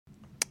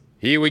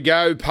Here we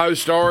go,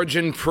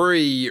 post-Origin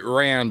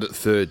pre-round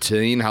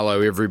 13.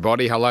 Hello,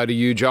 everybody. Hello to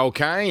you, Joel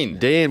Kane.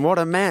 Dan, what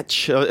a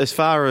match as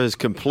far as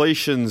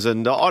completions,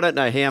 and I don't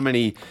know how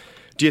many.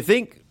 Do you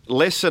think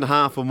less than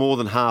half or more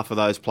than half of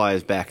those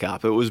players back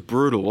up? It was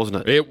brutal,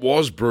 wasn't it? It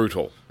was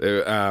brutal.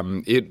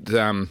 Gee,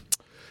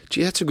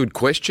 that's a good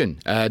question.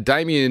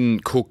 Damien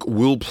Cook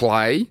will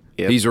play.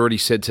 Yep. He's already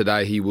said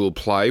today he will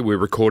play. We're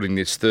recording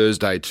this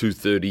Thursday,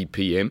 2:30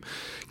 p.m.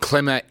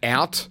 Clemmer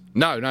out.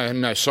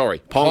 No, sorry.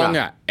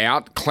 Ponga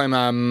out.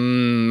 Clemmer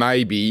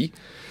maybe.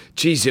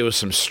 Geez, there was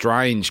some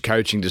strange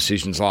coaching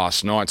decisions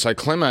last night. So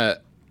Clemmer,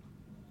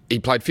 he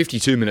played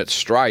 52 minutes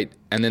straight,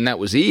 and then that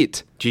was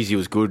it. Geez, he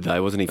was good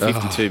though, wasn't he?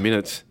 52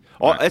 minutes.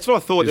 That's what I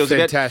thought. There was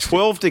fantastic. About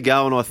 12 to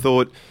go, and I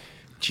thought,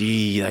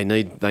 gee,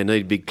 they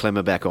need big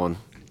Clemmer back on.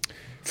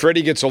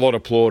 Freddie gets a lot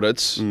of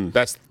plaudits.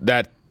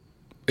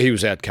 He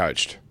was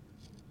outcoached.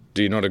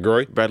 Do you not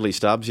agree? Bradley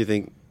Stubbs, you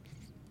think?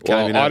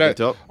 Well,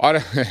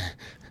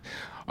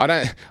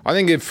 I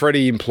think if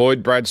Freddie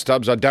employed Brad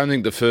Stubbs, I don't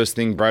think the first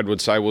thing Brad would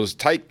say was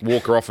take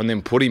Walker off and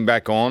then put him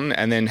back on,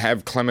 and then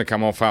have Clemmer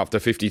come off after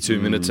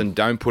 52 minutes and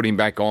don't put him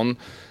back on.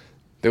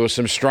 There was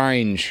some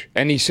strange...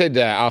 And he said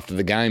after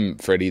the game,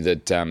 Freddie,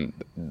 that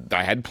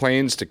they had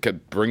plans to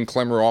bring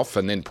Clemmer off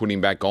and then put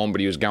him back on, but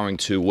he was going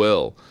too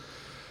well.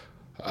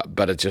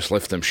 But it just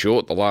left them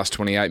short the last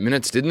 28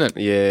 minutes, didn't it?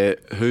 Yeah,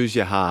 who's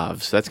your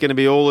halves? That's going to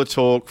be all the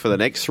talk for the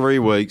next 3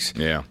 weeks.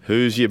 Yeah.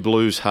 Who's your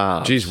Blues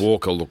halves? Geez,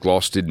 Walker looked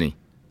lost, didn't he?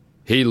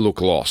 He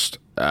looked lost.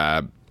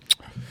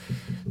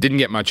 Didn't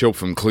get much help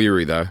from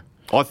Cleary, though.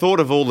 I thought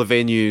of all the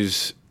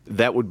venues,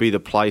 that would be the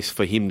place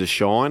for him to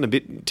shine.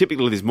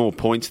 Typically, there's more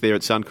points there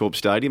at Suncorp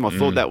Stadium. I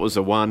thought that was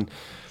the one.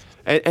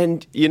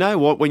 And you know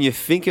what? When you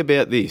think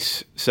about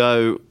this,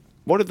 so...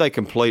 What did they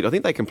complete? I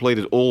think they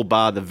completed all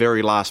bar the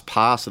very last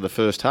pass of the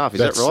first half. Is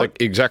that right?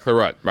 Exactly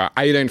right.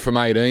 18 from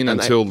 18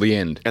 until the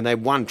end. And they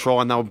won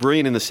try, and they were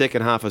brilliant in the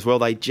second half as well.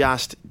 They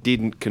just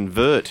didn't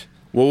convert.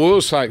 Well,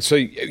 we'll say, so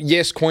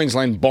yes,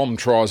 Queensland bombed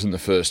tries in the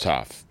first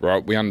half,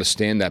 right? We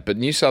understand that. But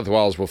New South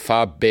Wales were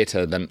far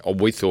better than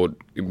we thought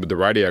with the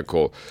radio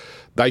call.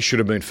 They should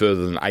have been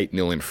further than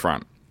 8-0 in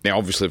front. Now,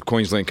 obviously, if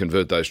Queensland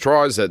convert those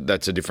tries,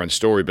 that's a different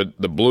story. But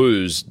the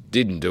Blues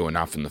didn't do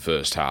enough in the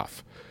first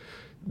half.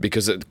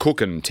 Because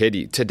Cook and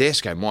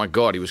Tedesco, my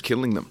God, he was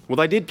killing them. Well,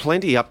 they did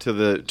plenty up to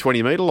the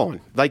 20-metre line.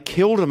 They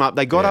killed them up.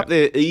 They got up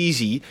there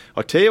easy.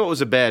 I tell you what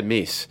was a bad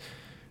miss.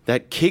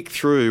 That kick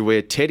through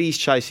where Teddy's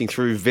chasing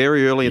through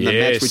very early in the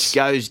match, which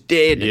goes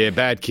dead. Yeah,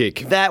 bad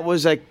kick. That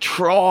was a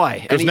try.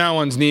 Because no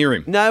one's near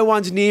him. No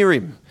one's near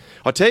him.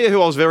 I'll tell you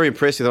who I was very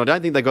impressed with, and I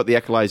don't think they got the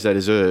accolades they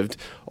deserved.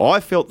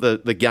 I felt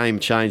the game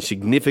changed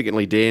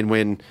significantly, Dan,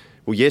 when,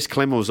 well, yes,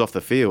 Clemmer was off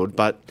the field,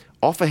 but...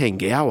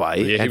 Offahengawe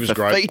and he was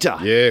Fafita.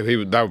 Great. Yeah, they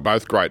were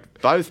both great.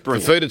 Both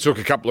brilliant. Fafita took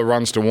a couple of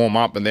runs to warm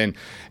up, and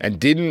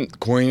didn't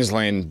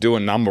Queensland do a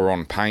number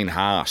on Payne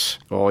Haas?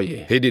 Oh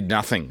yeah, he did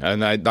nothing,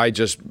 and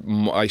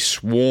they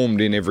swarmed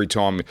in every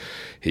time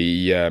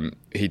he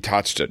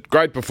touched it.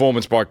 Great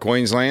performance by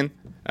Queensland.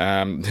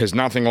 There's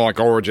nothing like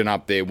Origin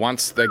up there.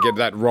 Once they get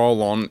that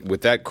roll on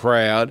with that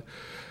crowd,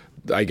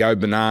 they go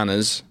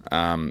bananas.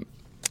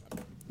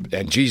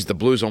 And, geez, the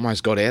Blues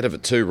almost got out of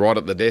it too, right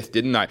at the death,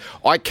 didn't they?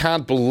 I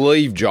can't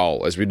believe,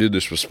 Joel, as we do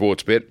this for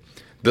Sportsbet,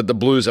 that the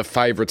Blues are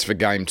favourites for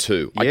Game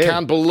 2. Yeah. I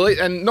can't believe...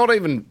 And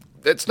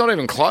it's not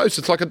even close.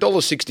 It's like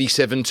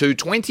 $1.67,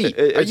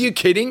 $2.20. Are you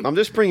kidding? I'm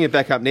just bringing it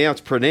back up now.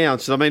 It's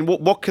pronounced. I mean,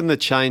 what can the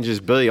changes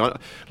be?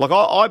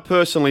 I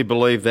personally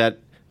believe that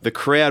the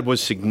crowd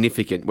was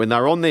significant. When they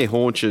were on their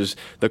haunches,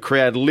 the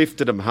crowd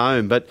lifted them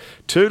home. But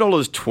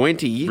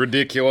 $2.20...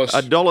 Ridiculous.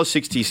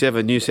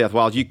 $1.67 New South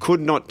Wales. You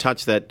could not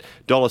touch that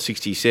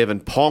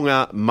 $1.67.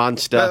 Ponga,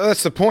 Munster.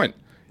 That's the point.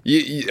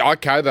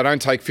 Okay, they don't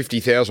take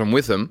 50,000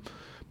 with them,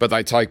 but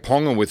they take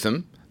Ponga with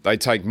them. They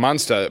take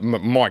Munster.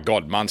 My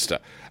God, Munster.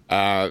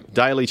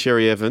 Daly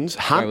Cherry Evans.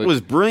 Hunt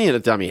was brilliant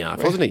at dummy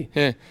half, wasn't he?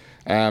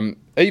 Yeah.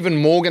 Even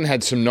Morgan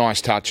had some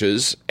nice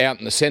touches out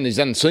in the centre. He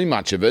doesn't see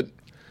much of it.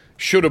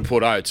 Should have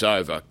put Oates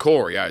over.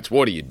 Corey Oates,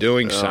 what are you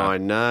doing, son? I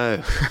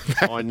know.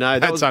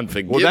 That's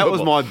unforgivable. Well, that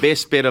was my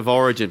best bet of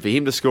Origin, for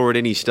him to score at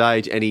any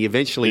stage, and he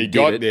eventually did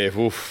got it. There.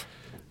 Oof.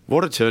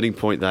 What a turning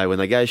point, though, when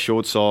they go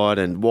short side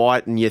and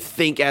White, and you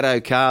think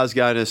Addo Carr's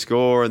going to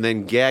score, and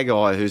then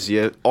Gagai, who's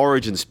your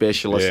Origin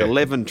specialist,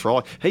 11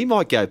 try. He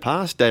might go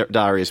past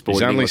Darius Boyd.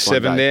 He's only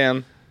 7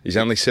 down. He's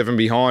only 7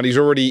 behind. He's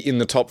already in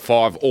the top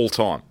 5 all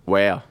time.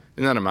 Wow.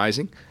 Isn't that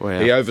amazing?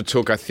 Wow. He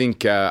overtook, I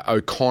think,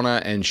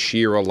 O'Connor and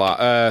Shearer.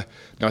 No,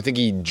 I think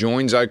he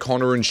joins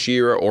O'Connor and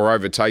Shearer or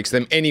overtakes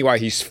them. Anyway,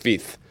 he's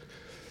 5th.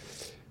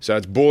 So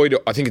it's Boyd,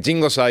 I think it's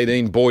Inglis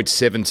 18, Boyd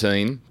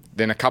 17,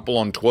 then a couple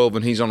on 12,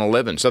 and he's on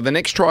 11. So the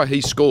next try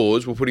he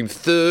scores will put him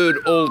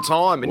 3rd all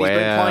time, and he's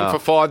been playing for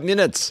 5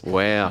 minutes.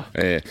 Wow.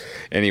 Yeah.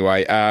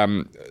 Anyway,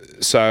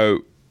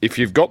 so if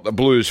you've got the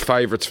Blues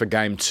favourites for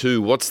Game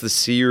 2, what's the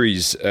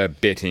series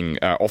betting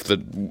off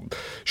the...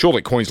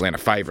 Surely Queensland are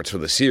favourites for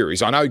the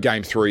series. I know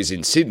Game 3 is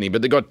in Sydney,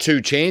 but they've got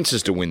 2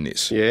 chances to win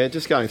this. Yeah,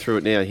 just going through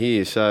it now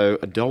here. So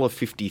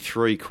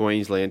 $1.53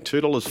 Queensland,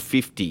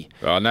 $2.50.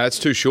 Oh, no, it's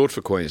too short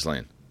for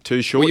Queensland.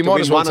 Too short you to might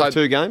win as well one of take-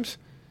 2 games?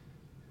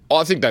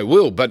 I think they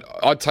will, but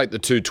I'd take the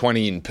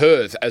 220 in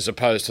Perth as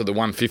opposed to the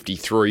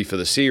 153 for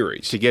the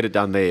series. To get it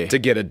done there. To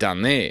get it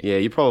done there. Yeah,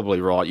 you're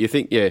probably right. You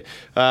think,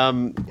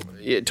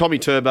 Tommy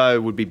Turbo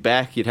would be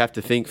back, you'd have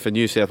to think, for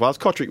New South Wales.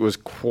 Kotrick was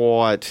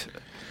quite...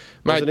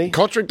 wasn't he? Mate,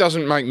 Kotrick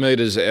doesn't make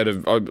metres out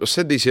of... I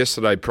said this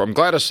yesterday. I'm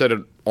glad I said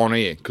it on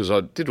air because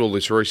I did all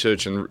this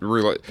research and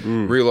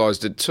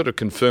realised it sort of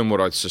confirmed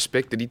what I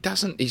suspected.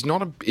 He's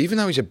not even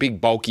though he's a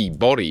big, bulky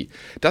body,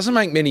 doesn't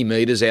make many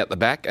metres out the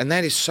back, and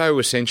that is so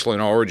essential in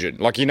Origin.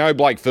 Like,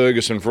 Blake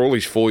Ferguson, for all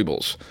his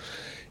foibles,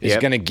 is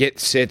going to get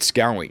sets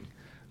going.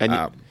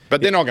 And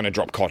but they're not going to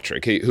drop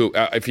Kotrick.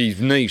 If his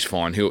knee's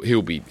fine,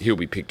 he'll be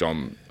picked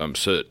on. I'm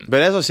certain.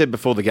 But as I said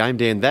before the game,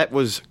 Dan, that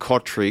was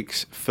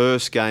Kotrick's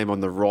first game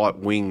on the right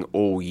wing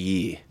all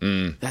year.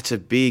 That's a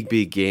big,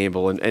 big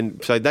gamble,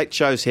 and so that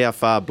shows how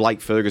far Blake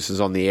Ferguson's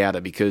on the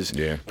outer because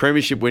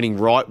premiership winning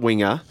right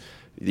winger.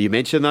 You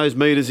mentioned those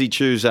metres he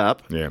chews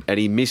up, and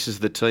he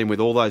misses the team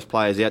with all those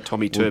players out,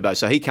 Tommy Turbo,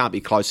 so he can't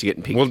be close to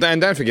getting picked. Well, Dan,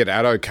 don't forget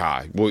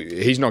Adokar. Well,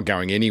 he's not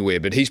going anywhere,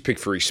 but he's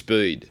picked for his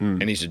speed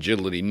and his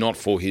agility, not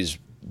for his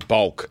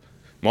bulk.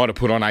 Might have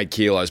put on 8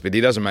 kilos, but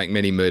he doesn't make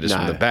many metres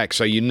from the back.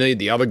 So you need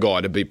the other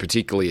guy to be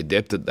particularly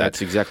adept at that.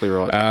 That's exactly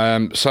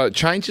right. So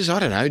changes, I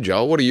don't know,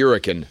 Joel. What do you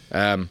reckon?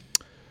 I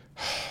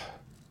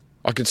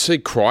could see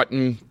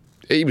Crichton.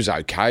 He was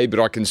okay, but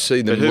I can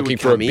see them looking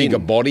for a bigger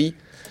body.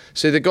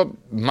 See, they've got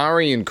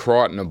Murray and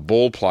Crichton are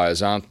ball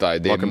players, aren't they?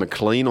 They're like a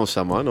McLean or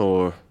someone,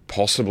 or...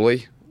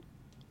 Possibly.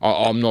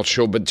 I'm not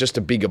sure, but just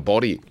a bigger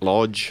body.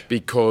 Lodge.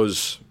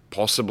 Because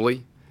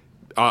possibly.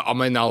 I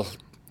mean, they'll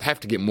have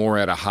to get more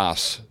out of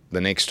Haas the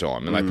next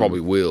time, and they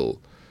probably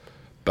will.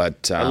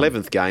 But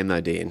 11th game,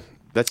 though, Dan.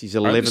 That's his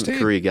 11th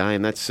career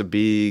game. That's a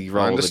big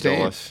roll of the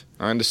dice.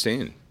 I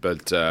understand.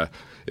 But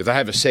if they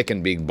have a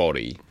second big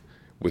body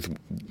with,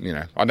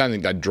 I don't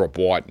think they'd drop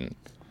Whiten.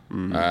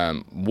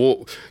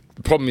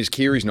 The problem is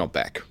Keary's not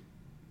back.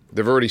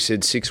 They've already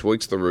said 6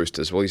 weeks, the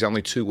Roosters. Well, he's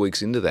only 2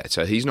 weeks into that,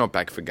 so he's not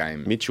back for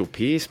game. Mitchell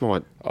Pearce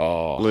might...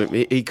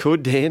 He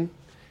could, Dan.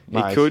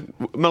 Mate. He could.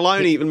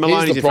 Maloney's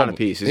in front of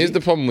Pearce, Here's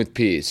the problem with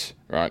Pearce,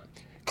 right?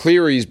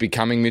 Cleary is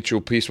becoming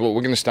Mitchell Pearce. Well,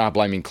 we're going to start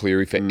blaming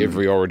Cleary for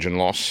every Origin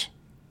loss.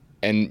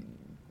 And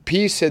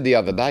Pearce said the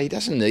other day he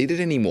doesn't need it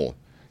anymore.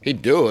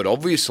 He'd do it,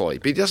 obviously,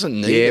 but he doesn't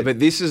need it. Yeah, but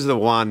this is the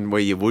one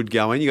where you would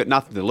go in. You've got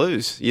nothing to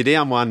lose. You're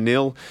down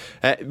 1-0.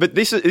 But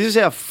this is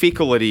how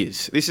fickle it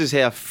is. This is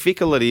how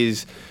fickle it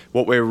is,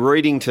 what we're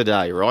reading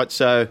today, right?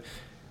 So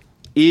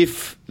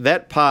if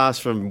that pass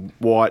from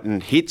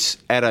Whiten hits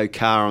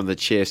Adokar on the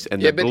chest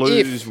and the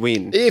Blues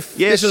win. This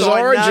is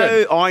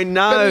Origin. I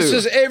know. But this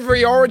is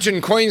every Origin.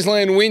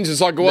 Queensland wins.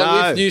 It's like,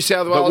 if New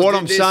South Wales but what did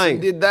I'm this saying,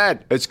 and did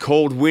that. It's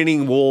called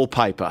winning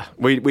wallpaper.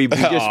 We'd be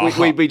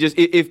just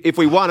if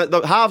we won it,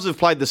 the halves have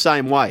played the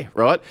same way,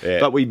 right? Yeah.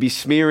 But we'd be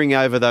smearing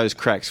over those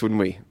cracks, wouldn't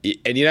we?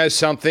 And you know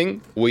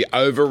something? We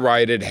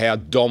overrated how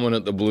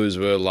dominant the Blues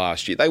were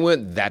last year. They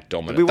weren't that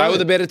dominant. They were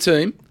the better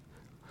team,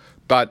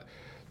 but...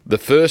 The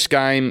first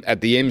game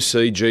at the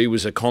MCG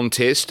was a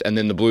contest, and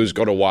then the Blues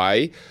got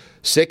away.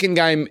 Second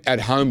game at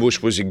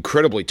Homebush was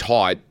incredibly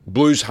tight.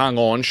 Blues hung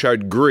on,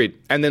 showed grit.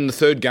 And then the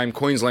third game,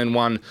 Queensland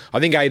won, I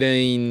think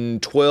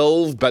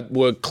 18-12, but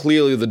were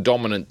clearly the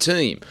dominant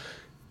team.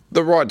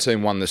 The right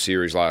team won the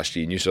series last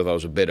year. New South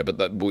Wales were better,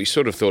 but we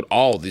sort of thought,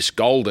 this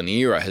golden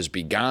era has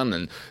begun,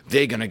 and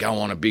they're going to go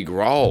on a big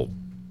roll.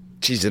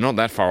 Geez, they're not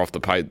that far off the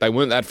pace. They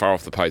weren't that far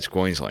off the pace,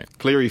 Queensland.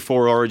 Cleary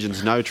 4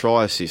 Origins, no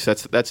try assists.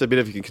 That's a bit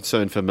of a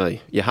concern for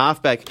me. Your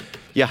halfback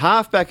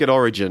at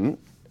Origin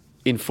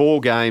in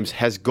 4 games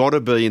has got to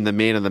be in the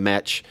man of the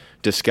match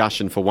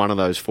discussion for one of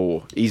those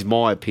 4, is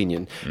my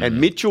opinion.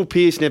 And Mitchell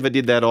Pearce never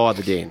did that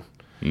either, Dan.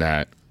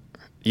 No.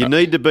 You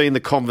need to be in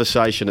the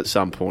conversation at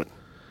some point.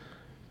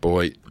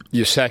 Boy,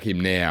 you sack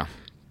him now.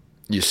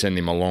 You send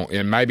him along.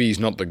 Maybe he's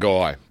not the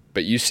guy,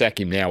 but you sack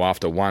him now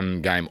after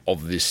one game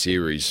of this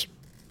series.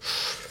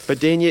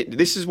 But Dan,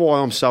 this is why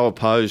I'm so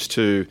opposed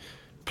to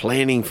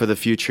planning for the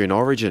future in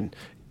Origin.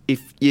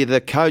 If you're the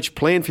coach,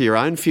 plan for your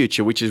own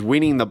future, which is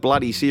winning the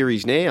bloody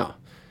series now.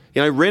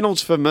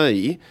 Reynolds for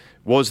me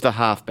was the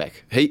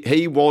halfback.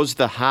 He was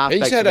the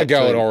halfback. He's had a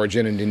go at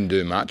Origin and didn't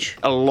do much.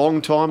 A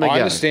long time ago. I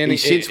understand.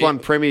 He's since won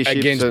premierships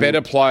against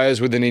better players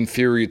with an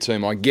inferior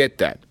team. I get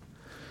that.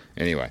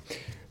 Anyway.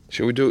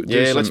 Shall we do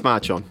let's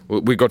march on.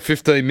 We've got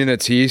 15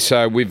 minutes here,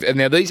 so and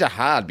now these are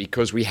hard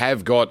because we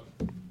have got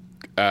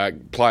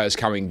players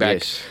coming back.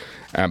 Yes.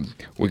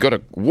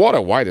 What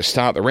a way to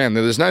start the round.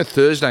 Now, there's no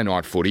Thursday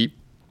night footy,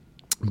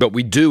 but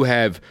we do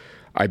have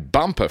a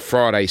bumper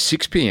Friday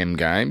 6 p.m.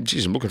 game.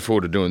 Geez, I'm looking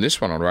forward to doing this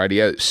one on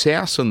radio.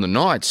 South and the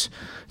Knights.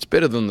 It's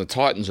better than the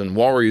Titans and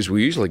Warriors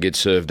we usually get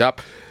served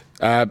up.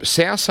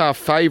 South are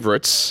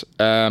favourites.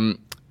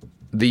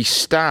 The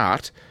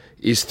start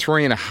is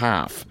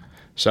 3.5.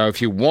 So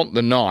if you want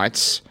the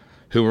Knights,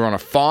 who are on a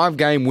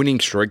 5-game winning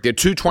streak, they're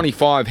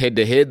 $2.25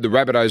 head-to-head. The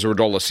Rabbitohs are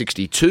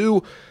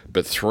 $1.62,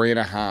 but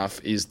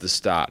 3.5 is the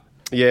start.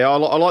 Yeah, I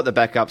like the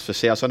backups for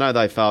South. I know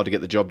they failed to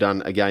get the job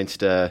done against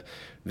the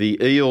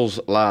Eels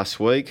last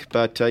week,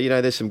 but,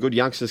 there's some good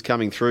youngsters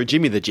coming through.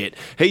 Jimmy the Jet,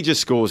 he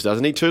just scores,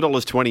 doesn't he?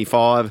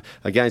 $2.25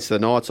 against the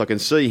Knights. I can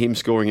see him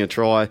scoring a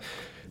try.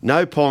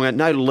 No Ponga,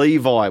 no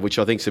Levi, which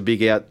I think is a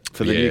big out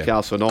for the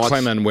Newcastle Knights.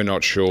 Clement, we're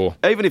not sure.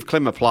 Even if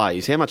Clemmer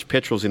plays, how much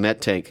petrol's in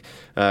that tank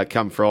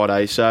come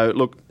Friday? So,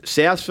 look,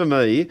 South for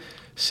me,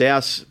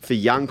 South for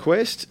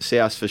Youngquest,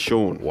 South for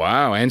Sean.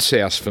 Wow, and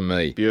South for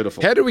me.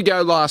 Beautiful. How did we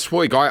go last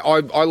week? I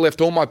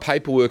left all my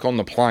paperwork on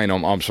the plane.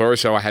 I'm sorry,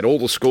 so I had all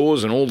the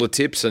scores and all the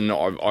tips, and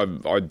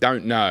I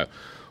don't know.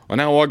 I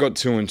know I got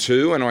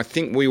 2-2, and I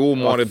think we all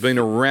might have been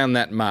around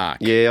that mark.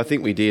 Yeah, I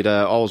think we did.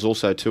 I was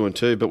also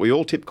 2-2, but we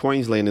all tipped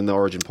Queensland in the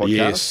Origin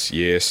podcast.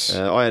 Yes.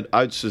 I had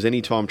Oates as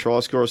anytime try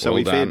scorer, so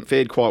we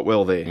fared quite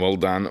well there. Well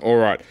done. All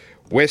right.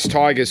 West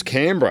Tigers,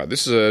 Canberra.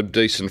 This is a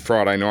decent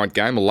Friday night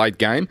game, a late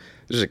game.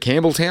 This is a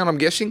Campbelltown, I'm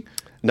guessing?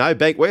 No,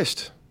 Bank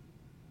West.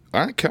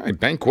 Okay,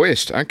 Bank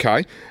West.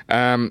 Okay.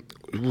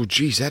 Well,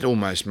 geez, that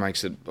almost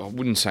makes it, I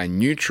wouldn't say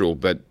neutral,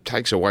 but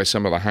takes away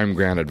some of the home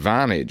ground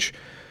advantage.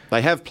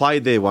 They have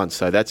played there once,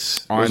 so it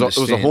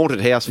was a haunted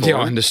house for them.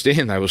 I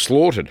understand. They were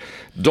slaughtered.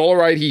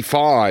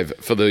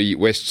 $1.85 for the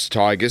West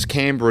Tigers.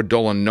 Canberra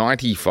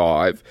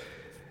 $1.95.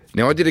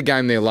 Now, I did a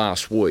game there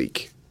last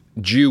week.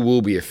 Dew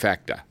will be a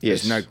factor.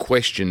 Yes. There's no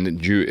question that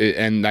Dew,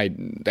 and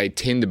they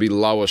tend to be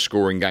lower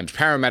scoring games.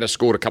 Parramatta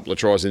scored a couple of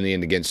tries in the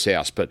end against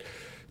South, but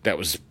that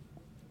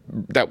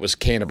was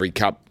Canterbury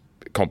Cup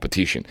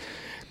competition.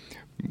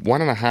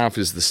 1.5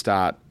 is the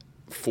start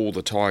for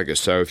the Tigers.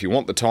 So if you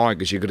want the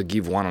Tigers, you've got to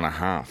give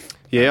 1.5.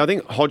 Yeah, I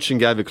think Hodgson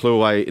gave a clue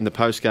away in the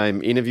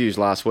post-game interviews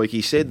last week.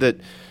 He said that,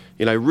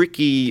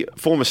 Ricky,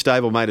 former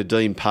stablemate of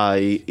Dean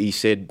Pay, he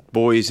said,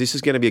 boys, this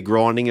is going to be a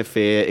grinding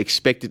affair.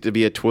 Expect it to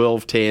be a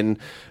 12-10,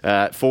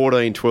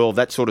 14-12,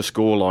 that sort of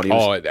scoreline.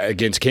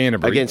 Against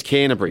Canterbury. Against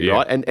Canterbury, yeah.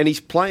 Right? And he's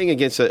playing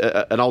against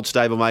an old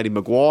stablemate in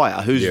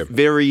Maguire, who's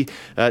very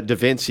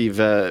defensive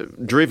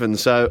driven.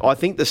 So I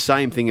think the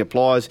same thing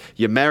applies.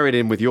 You married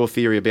him with your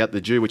theory about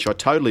the Dew, which I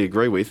totally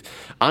agree with.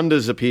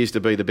 Unders appears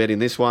to be the bet in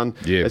this one.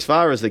 Yeah. As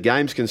far as the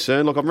game's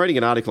concerned, look, I'm reading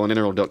an article on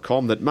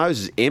NRL.com that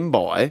Moses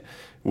Mbai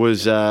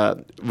was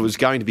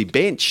going to be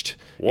benched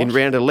in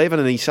round 11,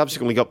 and he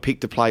subsequently got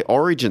picked to play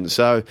Origin.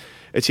 So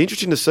it's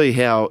interesting to see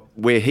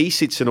where he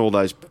sits in all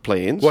those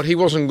plans. He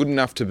wasn't good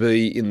enough to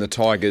be in the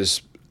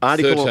Tigers'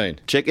 article.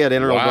 13. Check out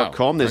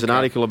NRL.com. There's an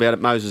article about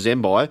it, Moses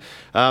Mbai.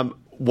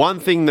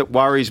 One thing that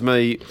worries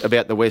me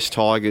about the West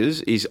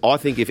Tigers is I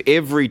think if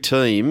every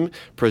team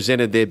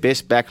presented their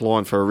best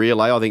backline for a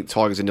relay, I think the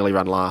Tigers would nearly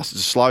run last.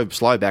 It's a slow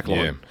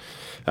backline.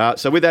 Yeah.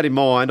 So with that in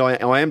mind,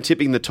 I am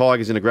tipping the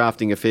Tigers in a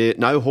grafting affair.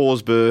 No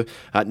Horsburgh,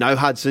 no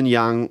Hudson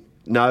Young,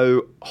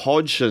 no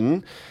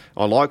Hodgson.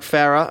 I like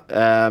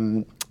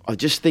Farah. I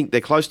just think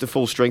they're close to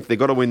full strength. They've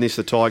got to win this,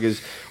 the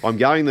Tigers. I'm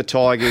going the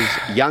Tigers.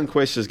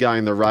 Youngquest is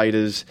going the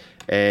Raiders.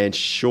 And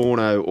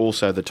Shauno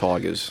also the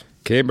Tigers.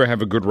 Canberra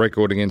have a good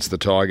record against the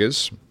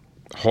Tigers.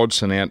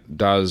 Hodgson out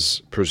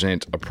does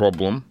present a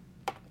problem.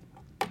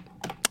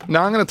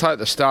 No, I'm going to take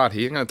the start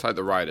here. I'm going to take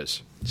the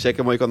Raiders.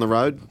 Second week on the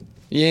road?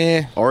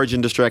 Yeah. Origin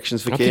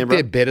distractions for Canberra? I think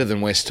they're better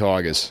than West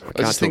Tigers. I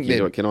can't talk you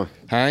into it, can I?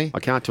 Hey? I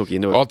can't talk you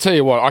into it. I'll tell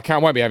you what, I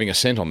won't be having a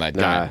cent on that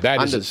game. No, That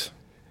unders.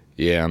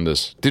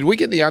 Unders. Did we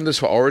get the unders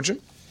for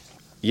Origin?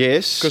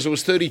 Yes. Because it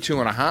was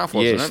 32.5,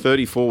 wasn't it? Yes,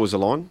 34 was the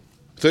line.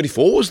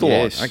 34 was the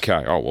Yes. line?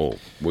 Okay. Oh, well,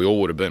 we all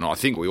would have been. I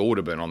think we all would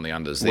have been on the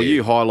unders there. Well,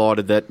 you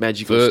highlighted that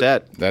magical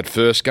stat. That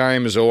first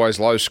game is always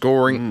low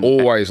scoring,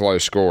 always low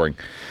scoring.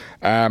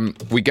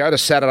 We go to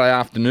Saturday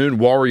afternoon,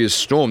 Warriors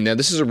Storm. Now,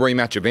 this is a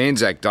rematch of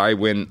Anzac Day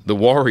when the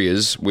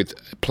Warriors, with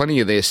plenty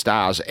of their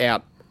stars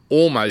out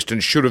almost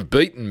and should have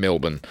beaten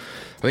Melbourne.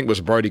 I think it was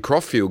a Brodie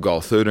Croft field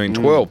goal,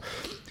 13-12.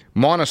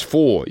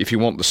 -4 if you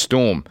want the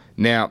Storm.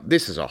 Now,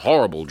 this is a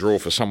horrible draw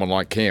for someone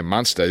like Cam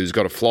Munster, who's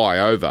got to fly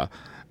over.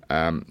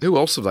 Who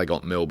else have they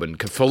got in Melbourne?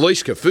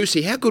 Felice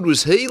Kafusi. How good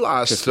was he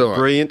last time?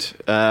 Brilliant.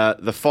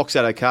 The Fox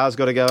out of car's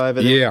got to go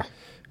over there. Yeah.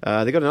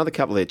 They've got another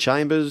couple there.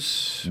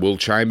 Chambers. Will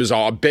Chambers.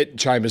 I bet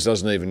Chambers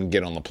doesn't even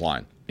get on the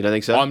plane. You don't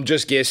think so? I'm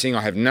just guessing.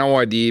 I have no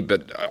idea,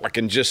 but I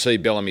can just see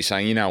Bellamy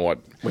saying, you know what?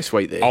 We're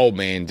sweet there. Old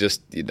man,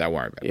 just don't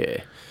worry about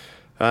it.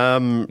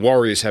 Yeah.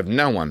 Warriors have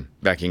no one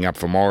backing up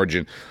from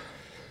Origin.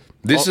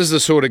 This is the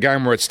sort of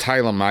game where it's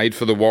tailor-made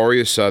for the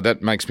Warriors, so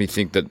that makes me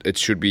think that it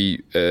should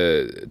be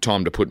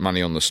time to put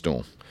money on the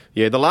Storm.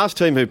 Yeah, the last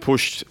team who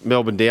pushed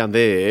Melbourne down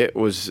there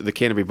was the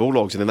Canterbury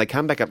Bulldogs, and then they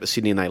come back up to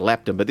Sydney and they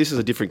lapped them. But this is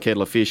a different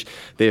kettle of fish.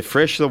 They're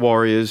fresh, the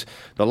Warriors.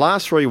 The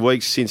last 3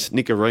 weeks since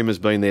Nicarima's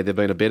been there, they've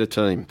been a better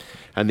team.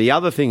 And the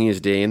other thing is,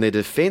 Dan, their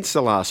defence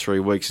the last 3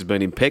 weeks has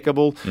been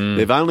impeccable.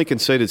 They've only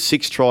conceded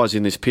 6 tries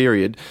in this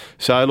period.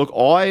 So, look,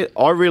 I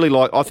really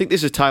like... I think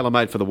this is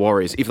tailor-made for the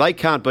Warriors. If they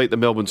can't beat the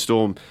Melbourne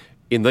Storm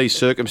in these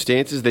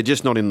circumstances. They're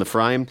just not in the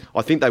frame.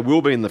 I think they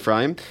will be in the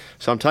frame.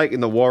 So I'm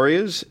taking the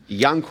Warriors.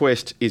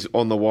 Youngquest is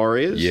on the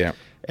Warriors. Yeah.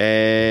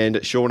 And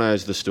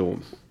Shauno's the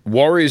Storm.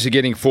 Warriors are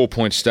getting 4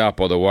 point start,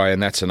 by the way,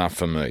 and that's enough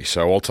for me.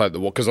 So I'll take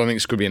because I think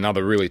this could be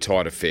another really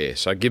tight affair.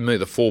 So give me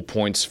the 4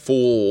 points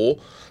for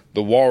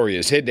the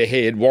Warriors.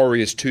 Head-to-head,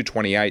 Warriors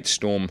 2.28,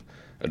 Storm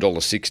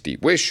 $1.60.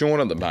 Where's Sean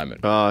at the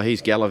moment?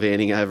 He's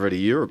gallivanting over to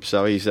Europe,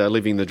 so he's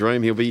living the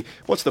dream. He'll be...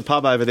 What's the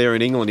pub over there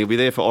in England? He'll be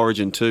there for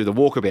Origin 2, the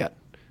Walkabout.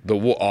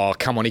 Oh,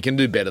 come on, he can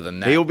do better than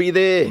that. He'll be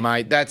there.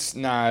 Mate, that's...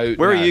 No.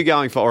 Where are you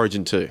going for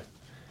Origin 2?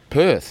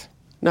 Perth.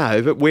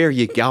 No, but where are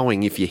you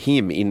going if you're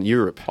him in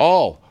Europe?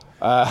 Oh,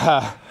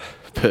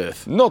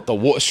 Perth. Not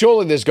the...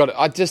 Surely there's got...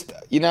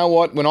 You know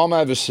what? When I'm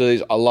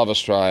overseas, I love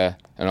Australia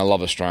and I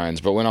love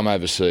Australians, but when I'm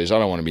overseas, I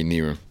don't want to be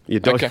near them. You're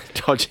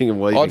dodging and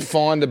weaving. I'd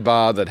find a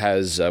bar that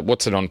has,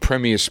 what's it on,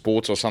 Premier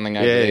Sports or something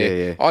over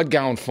there. Yeah. I'd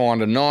go and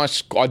find a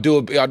nice... I'd do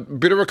a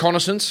bit of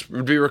reconnaissance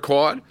would be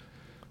required,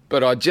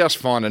 but I'd just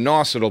find a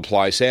nice little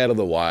place out of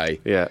the way.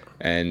 Yeah.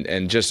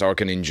 And just so I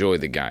can enjoy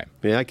the game.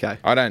 Yeah, okay.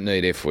 I don't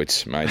need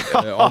F-wits, mate.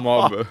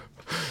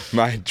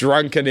 Mate,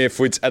 drunken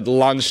F-wits at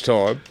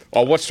lunchtime.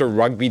 I watched a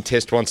rugby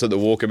test once at the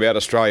Walkabout,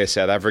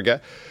 Australia-South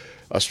Africa.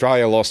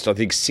 Australia lost, I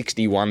think,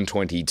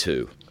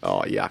 61-22.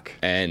 Oh, yuck.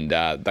 And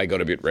they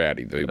got a bit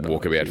rowdy, the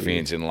Walkabout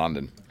fans in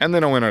London. And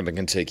then I went on to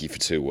Kentucky for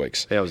 2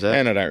 weeks. How was that?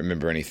 And I don't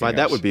remember anything else. Mate,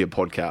 that would be a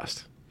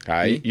podcast.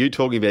 Hey? You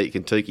talking about your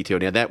Kentucky tour.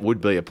 Now, that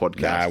would be a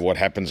podcast. Nah, what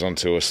happens on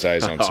tour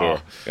stays on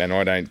tour. And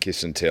I don't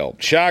kiss and tell.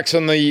 Sharks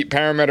on the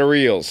Parramatta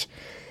Eels.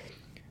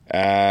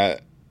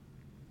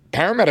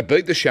 Parramatta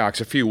beat the Sharks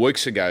a few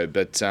weeks ago,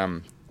 but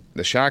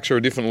the Sharks are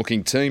a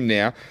different-looking team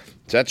now.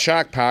 It's at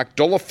Shark Park,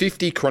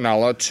 $1.50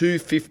 Cronulla,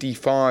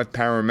 $2.55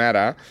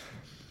 Parramatta,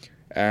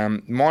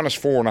 minus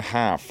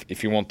 4.5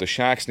 if you want the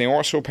Sharks. Now,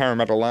 I saw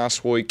Parramatta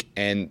last week,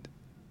 and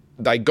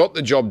they got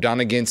the job done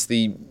against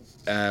the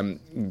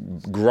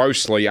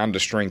grossly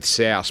understrength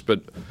South,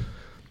 but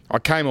I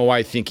came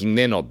away thinking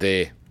they're not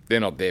there. They're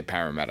not there,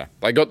 Parramatta.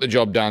 They got the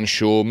job done,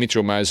 sure.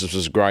 Mitchell Moses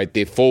was great.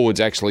 Their forwards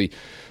actually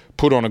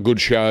put on a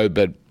good show,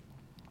 but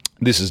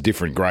this is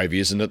different gravy,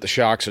 isn't it? The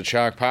Sharks at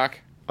Shark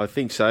Park? I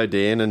think so,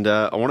 Dan, and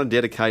I want to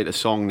dedicate a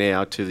song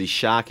now to the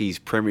Sharkies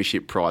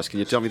Premiership Prize. Can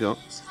you tell me that?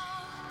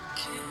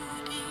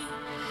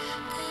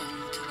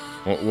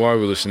 Why are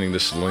we listening to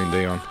Celine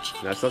Dion?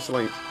 No, it's not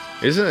Celine.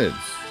 Isn't it?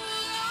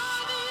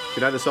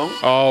 You know the song?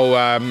 Oh,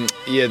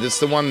 yeah, that's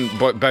the one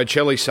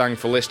Bocelli sung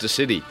for Leicester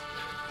City.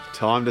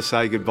 Time to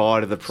say goodbye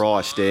to the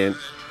price, Dan.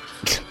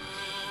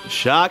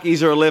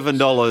 Sharkies are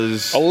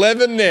 $11.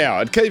 11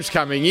 now. It keeps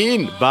coming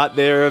in. But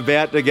they're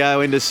about to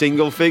go into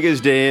single figures,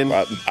 Dan.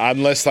 But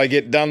unless they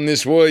get done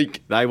this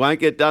week. They won't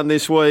get done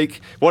this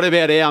week. What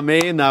about our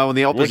man, though, on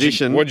the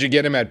opposition? What'd you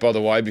get him at, by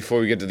the way, before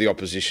we get to the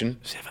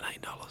opposition?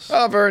 $17.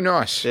 Oh, very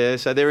nice. Yeah,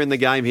 so they're in the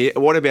game here.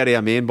 What about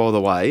our man, by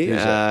the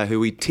way, who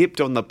we tipped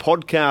on the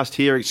podcast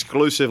here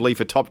exclusively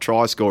for top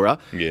try scorer?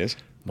 Yes.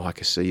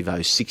 Mike Acevo,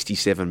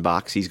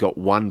 $67. He's got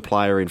one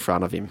player in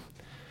front of him.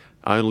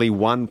 Only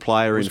one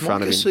player in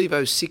front of him.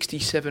 Acevo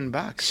 $67.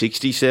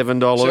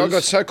 $67. So I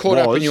got so caught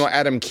up in your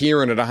Adam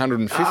Kieran at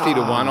 150 to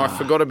 1, I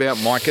forgot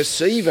about Mike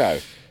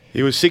Acevo.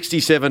 He was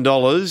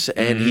 $67,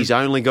 and he's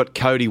only got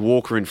Cody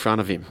Walker in front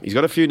of him. He's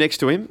got a few next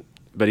to him,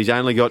 but he's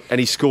only got...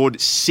 And he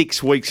scored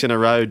 6 weeks in a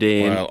row,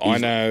 Dan. Well, I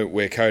know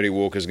where Cody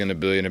Walker's going to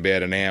be in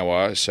about an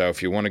hour, so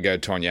if you want to go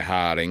Tonya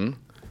Harding...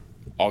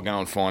 I'll go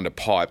and find a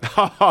pipe.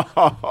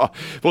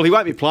 Well, he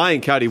won't be playing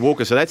Cody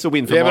Walker, so that's a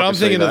win for Mike. But I'm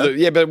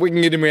thinking but we can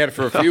get him out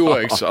for a few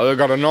weeks. I've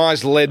got a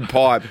nice lead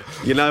pipe.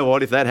 You know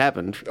what? If that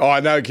happened, oh,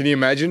 I know. Can you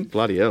imagine?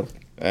 Bloody hell!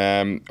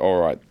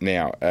 All right,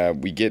 now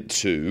we get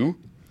to.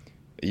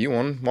 Are you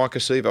on Mike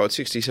Acevo at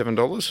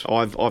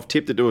 $67? I've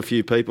tipped it to a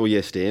few people.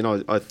 Yes, Dan.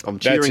 I'm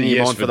cheering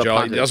him on for the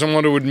punters. He doesn't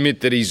want to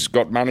admit that he's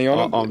got money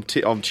on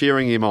it. I'm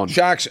cheering him on.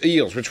 Sharks,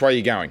 Eels. Which way are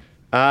you going?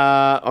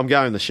 I'm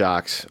going the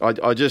Sharks.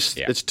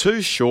 It's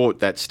too short,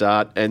 that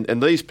start,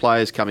 and these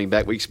players coming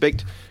back. We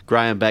expect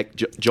Graham back,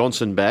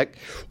 Johnson back.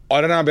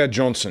 I don't know about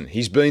Johnson.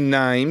 He's been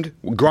named.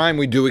 Graham,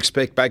 we do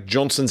expect back.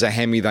 Johnson's a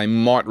hammy. They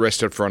might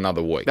rest it for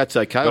another week. That's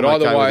okay. But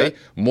either way,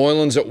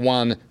 Moylan's at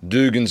 1,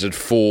 Dugan's at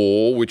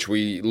 4, which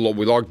we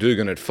like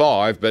Dugan at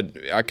 5, but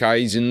okay,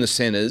 he's in the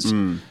centres.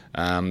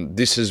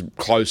 This is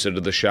closer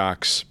to the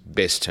Sharks'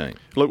 best team.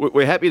 Look,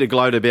 we're happy to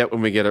gloat about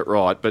when we get it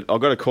right, but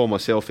I've got to call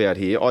myself out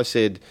here. I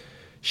said...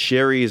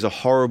 Sherry is a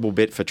horrible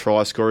bet for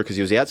try scorer because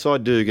he was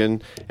outside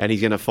Dugan and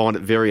he's going to find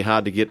it very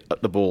hard to get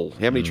at the ball.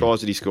 How many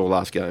tries did he score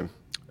last game?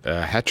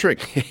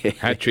 Hat-trick.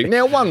 Hat-trick.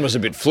 Now, one was a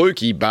bit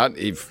fluky, but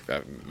if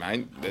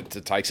mate, it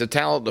takes a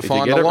talent to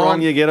find the line. If you get it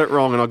wrong, you get it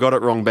wrong, and I got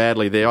it wrong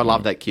badly there. I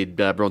love that kid,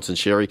 Bronson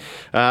Sherry.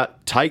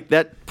 Take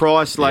that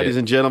price, ladies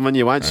and gentlemen.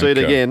 You won't see it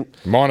again.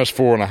 Minus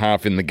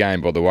 4.5 in the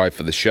game, by the way,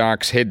 for the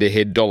Sharks.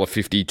 Head-to-head,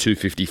 $1.50,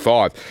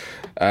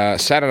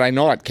 $2.55. Saturday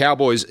night,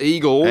 Cowboys,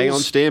 Eagles. Hang on,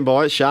 stand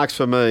by. Sharks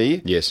for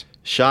me. Yes.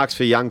 Sharks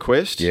for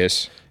Youngquest.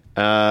 Yes.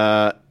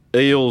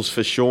 Eels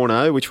for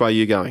Shauno. Which way are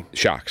you going?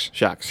 Sharks.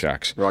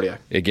 Rightio.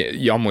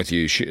 Again, I'm with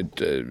you.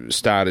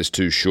 Start is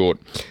too short.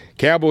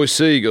 Cowboys,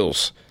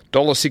 Seagulls.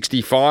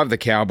 $1.65 the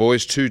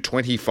Cowboys,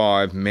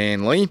 $2.25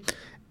 Manly.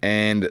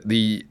 And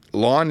the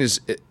line is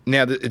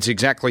now it's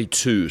exactly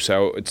 2,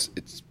 so it's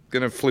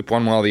going to flip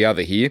one way or the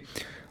other here.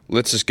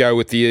 Let's just go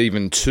with the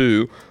even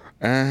 2.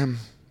 I'm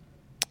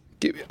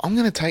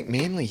going to take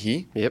Manly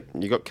here. Yep,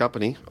 you got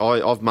company.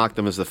 I've marked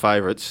them as the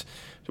favourites.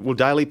 Will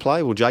Daly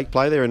play? Will Jake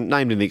play there? And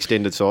named in the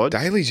extended side.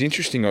 Daly's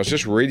interesting. I was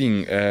just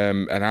reading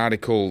an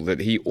article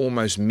that he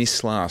almost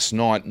missed last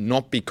night,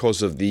 not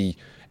because of the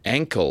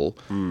ankle.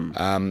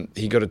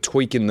 He got a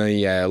tweak in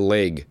the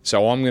leg.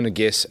 So I'm going to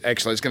guess,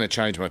 actually it's going to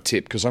change my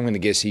tip because I'm going to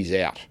guess he's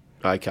out.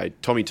 Okay,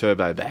 Tommy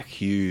Turbo back.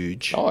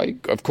 Huge. Oh,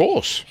 of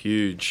course.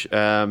 Huge.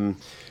 I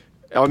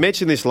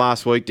mentioned this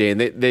last week, Dan.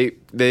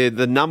 They're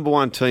the number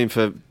one team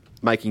for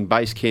making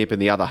base camp in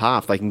the other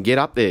half. They can get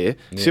up there,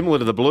 similar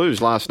to the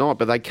Blues last night,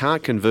 but they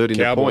can't convert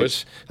into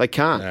Cowboys. points. They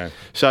can't. No.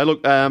 So,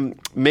 look,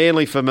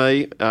 Manly for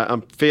me,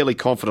 I'm fairly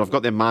confident. I've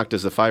got them marked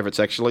as the favourites,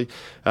 actually.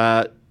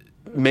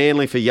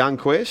 Manly for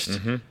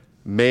Youngquest,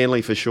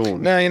 Manly for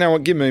Sean. No, you know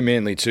what? Give me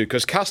Manly too,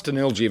 because Cust and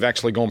LG have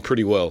actually gone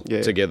pretty well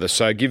together.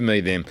 So give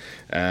me them.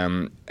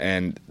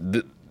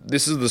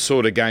 This is the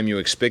sort of game you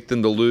expect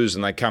them to lose,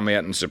 and they come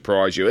out and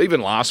surprise you.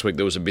 Even last week,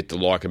 there was a bit to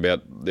like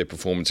about their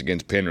performance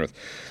against Penrith.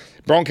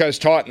 Broncos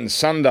Titans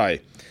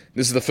Sunday.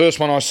 This is the first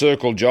one I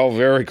circled, Joel.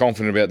 Very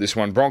confident about this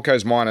one.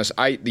 Broncos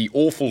 -8. The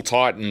awful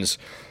Titans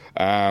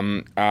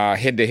are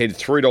head-to-head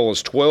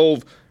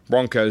 $3.12.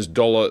 Broncos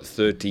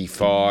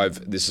 $1.35.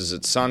 This is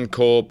at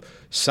Suncorp.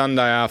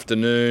 Sunday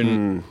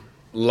afternoon.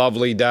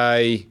 Lovely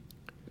day.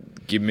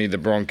 Give me the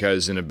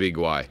Broncos in a big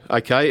way.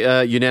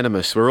 Okay,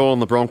 unanimous. We're all on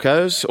the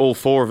Broncos, all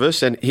 4 of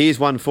us. And here's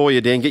one for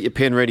you, Dan. Get your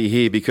pen ready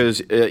here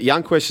because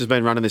Youngquest has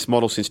been running this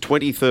model since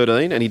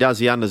 2013 and he does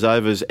the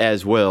unders-overs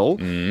as well.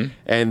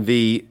 And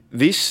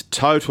this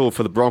total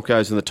for the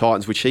Broncos and the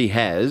Titans, which he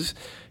has,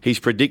 he's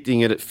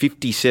predicting it at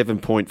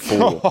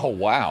 57.4. Oh,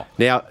 wow.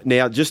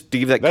 Now, just to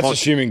give that... That's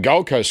assuming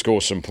Gold Coast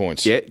scores some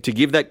points. Yeah, to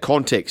give that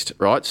context,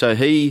 right? So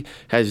he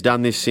has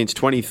done this since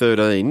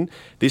 2013.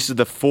 This is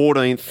the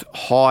 14th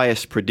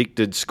highest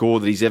predicted score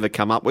that he's ever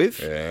come up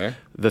with. Yeah.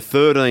 The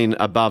 13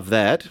 above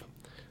that,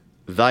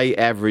 they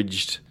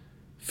averaged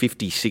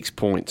 56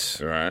 points.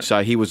 Right.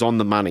 So he was on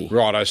the money.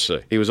 Right, I see.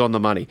 He was on the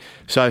money.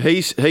 So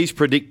he's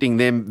predicting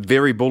them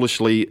very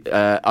bullishly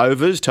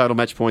overs, total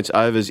match points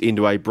overs,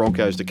 into a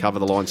Broncos to cover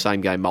the line, same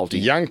game multi.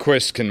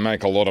 Youngquest can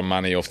make a lot of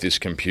money off this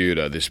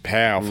computer, this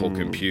powerful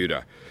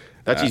computer.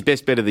 That's his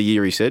best bet of the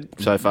year, he said,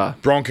 so far.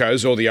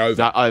 Broncos or the over?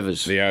 No,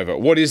 overs. The over.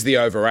 What is the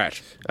over at?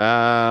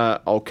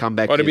 I'll come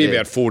back to you. It'll be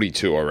there. about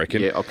 42, I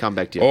reckon. Yeah, I'll come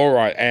back to you. All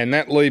right, and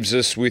that leaves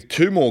us with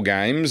 2 more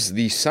games.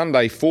 The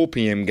Sunday 4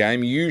 p.m.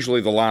 game,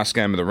 usually the last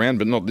game of the round,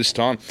 but not this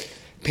time.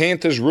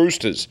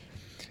 Panthers-Roosters.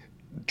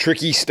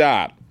 Tricky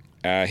start.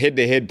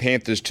 Head-to-head,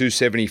 Panthers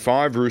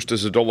 $2.75,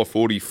 Roosters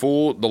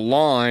 $1.44. The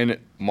line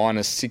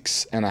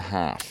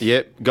 -6.5.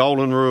 Yep,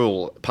 golden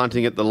rule.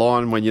 Punting at the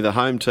line when you're the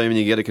home team and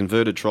you get a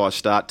converted try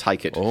start,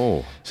 take it.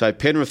 Oh. So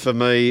Penrith for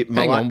me...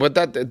 Hang on, but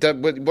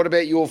what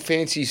about your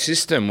fancy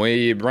system where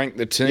you rank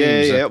the teams?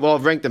 Yeah, well,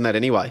 I've ranked them that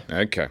anyway.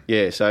 Okay.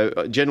 Yeah, so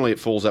generally it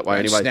falls that way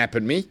Don't anyway. snap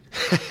at me.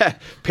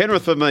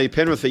 Penrith for me,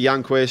 Penrith for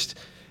Youngquest.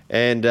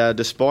 And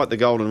despite the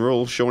golden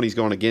rule, Shawnee's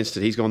gone against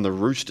it. He's gone the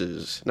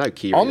Roosters. No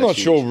Kiri. I'm not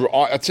sure.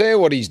 I tell you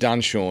what he's done,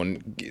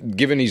 Sean,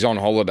 given he's on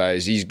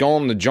holidays. He's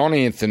gone the John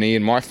Anthony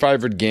in my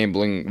favourite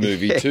gambling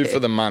movie, 2 for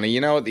the Money. You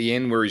know, at the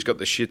end where he's got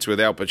the shits with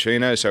Al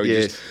Pacino, so he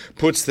just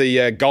puts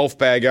the golf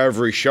bag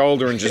over his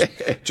shoulder and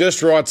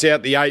just writes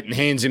out the 8 and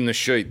hands him the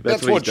sheet.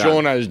 That's what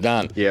Shauno's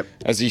done. Yep.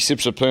 As he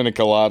sips a pina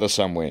colada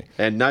somewhere.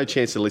 And no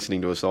chance of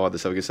listening to us either,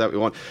 so we can say what we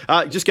want.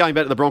 Just going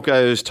back to the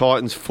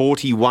Broncos-Titans,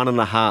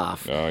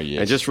 41.5. Oh, yes.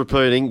 And just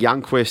repeating,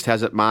 Youngquest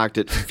has it marked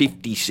at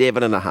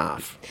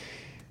 57.5.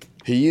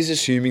 He is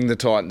assuming the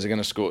Titans are going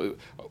to score.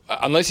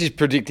 Unless he's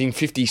predicting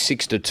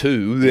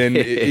 56-2, then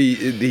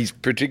he's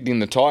predicting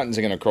the Titans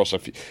are going to cross a...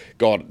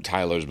 God,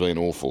 Taylor's been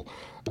awful.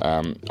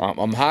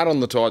 I'm hard on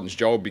the Titans,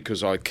 Joel,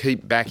 because I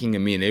keep backing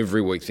them in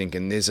every week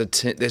thinking there's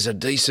a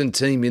decent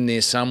team in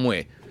there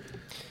somewhere.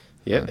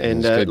 Yeah,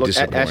 and look,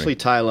 Ashley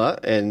Taylor,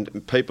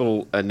 and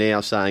people are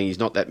now saying he's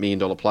not that $1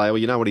 million player. Well,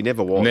 you know what? He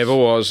never was. Never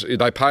was.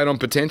 They paid on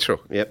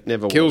potential. Yep,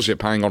 never was. Kills you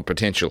paying on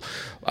potential.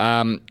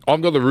 I've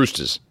got the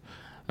Roosters.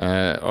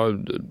 They've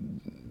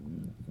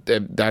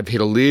hit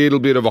a little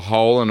bit of a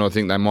hole, and I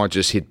think they might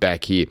just hit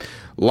back here.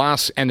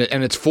 And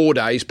it's 4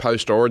 days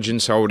post-Origin,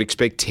 so I would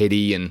expect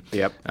Teddy and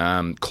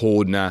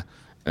Cordner.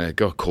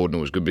 God,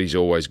 Cordner was good, but he's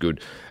always good.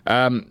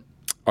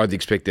 I'd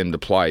expect them to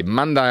play.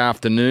 Monday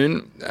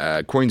afternoon,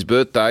 Queen's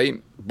birthday,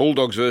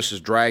 Bulldogs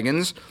versus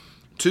Dragons.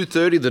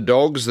 2:30 the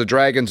Dogs, the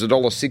Dragons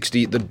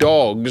 $1.60. The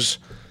Dogs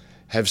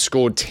have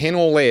scored 10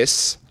 or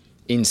less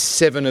in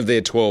 7 of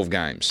their 12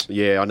 games.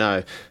 Yeah, I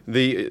know.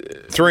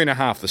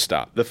 3.5 the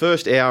start. The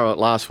first hour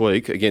last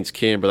week against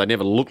Canberra, they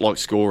never looked like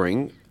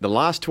scoring. the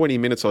last 20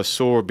 minutes I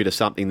saw a bit of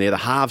something there. The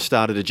halves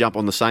started to jump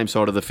on the same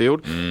side of the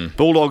field.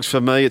 Bulldogs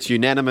for me, it's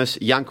unanimous.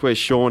 Youngquest,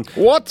 Sean.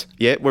 What?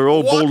 Yeah, we're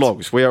all What?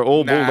 Bulldogs. We are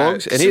all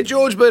Bulldogs. And St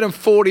George beat them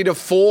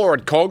 40-4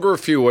 at Cogger a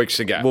few weeks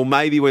ago. Well,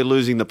 maybe we're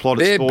losing the plot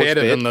of They're sports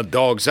better bet. than the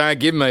Dogs.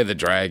 Give me the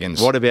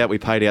Dragons. What about we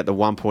paid out the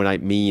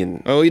 1.8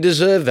 million? Oh, you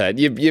deserve that.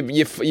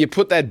 You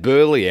put that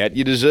Burley out.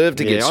 You deserve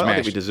to get Yeah, I smashed.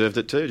 think we deserved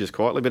it too, just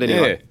quietly. But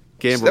anyway,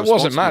 gamble that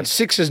wasn't responsibly. much.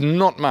 6 is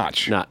not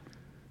much. No.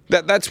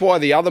 That's why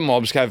the other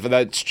mobs go for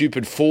that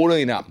stupid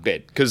 14-up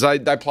bet, because they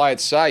play it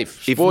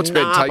safe.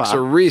 Sportsbet takes a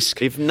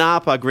risk. If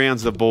Napa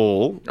grounds the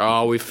ball,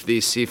 If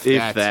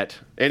that.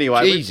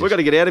 Anyway, Jesus. we've got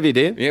to get out of here,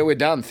 Dan. Yeah, we're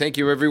done. Thank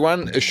you,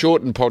 everyone. A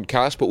shortened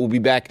podcast, but we'll be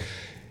back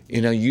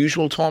in our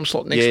usual time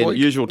slot next week.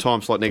 Usual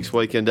time slot next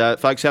week. And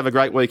folks, have a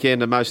great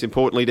weekend. And most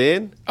importantly,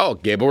 Dan,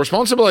 Gamble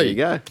responsibly.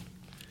 there you go.